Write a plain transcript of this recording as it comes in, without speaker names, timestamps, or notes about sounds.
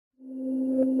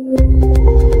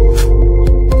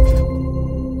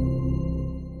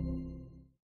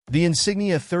The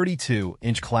Insignia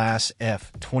 32-inch class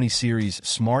F20 series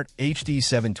Smart HD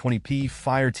 720p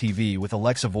Fire TV with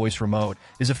Alexa voice remote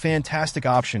is a fantastic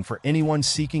option for anyone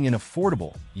seeking an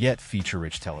affordable yet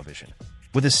feature-rich television.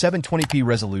 With a 720p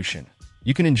resolution,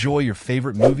 you can enjoy your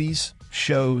favorite movies,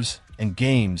 shows, and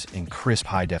games in crisp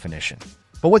high definition.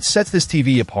 But what sets this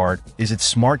TV apart is its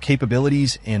smart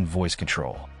capabilities and voice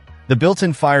control. The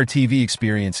built-in Fire TV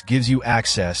experience gives you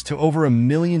access to over 1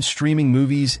 million streaming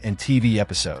movies and TV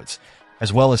episodes,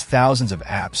 as well as thousands of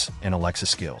apps and Alexa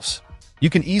skills. You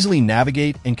can easily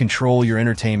navigate and control your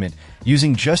entertainment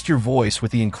using just your voice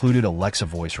with the included Alexa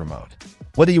voice remote.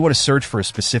 Whether you want to search for a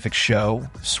specific show,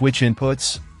 switch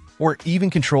inputs, or even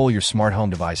control your smart home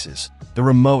devices, the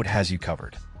remote has you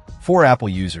covered. For Apple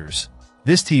users,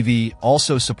 this TV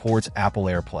also supports Apple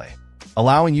AirPlay,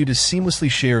 allowing you to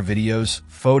seamlessly share videos,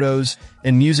 photos,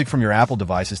 and music from your Apple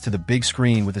devices to the big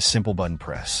screen with a simple button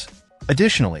press.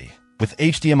 Additionally, with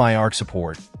HDMI ARC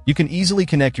support, you can easily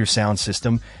connect your sound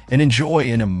system and enjoy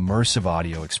an immersive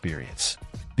audio experience.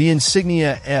 The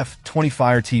Insignia F20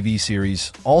 Fire TV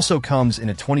series also comes in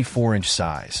a 24-inch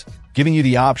size, giving you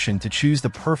the option to choose the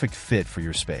perfect fit for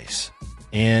your space.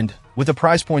 And with a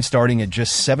price point starting at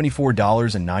just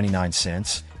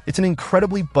 $74.99, it's an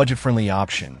incredibly budget-friendly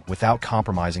option without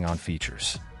compromising on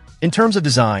features. In terms of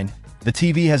design, the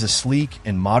TV has a sleek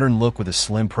and modern look with a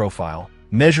slim profile,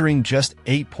 measuring just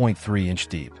 8.3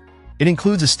 deep. It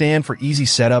includes a stand for easy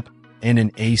setup and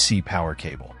an AC power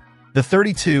cable. The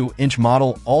 32-inch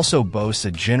model also boasts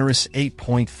a generous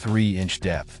 8.3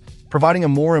 depth, providing a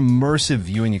more immersive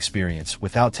viewing experience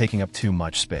without taking up too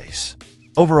much space.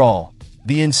 Overall,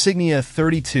 the Insignia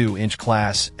 32-inch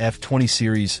class F20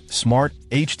 series Smart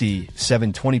HD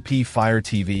 720p Fire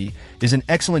TV is an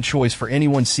excellent choice for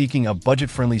anyone seeking a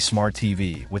budget-friendly smart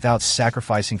TV without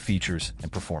sacrificing features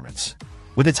and performance.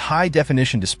 With its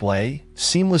high-definition display,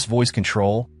 seamless voice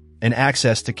control, and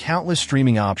access to countless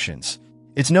streaming options,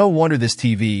 it's no wonder this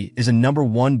TV is a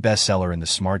 #1 bestseller in the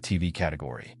smart TV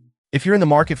category. If you're in the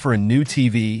market for a new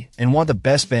TV and want the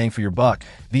best bang for your buck,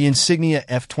 the Insignia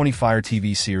F20 Fire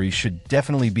TV series should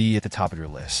definitely be at the top of your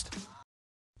list.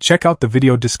 Check out the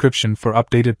video description for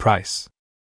updated price.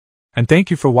 And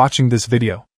thank you for watching this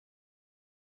video.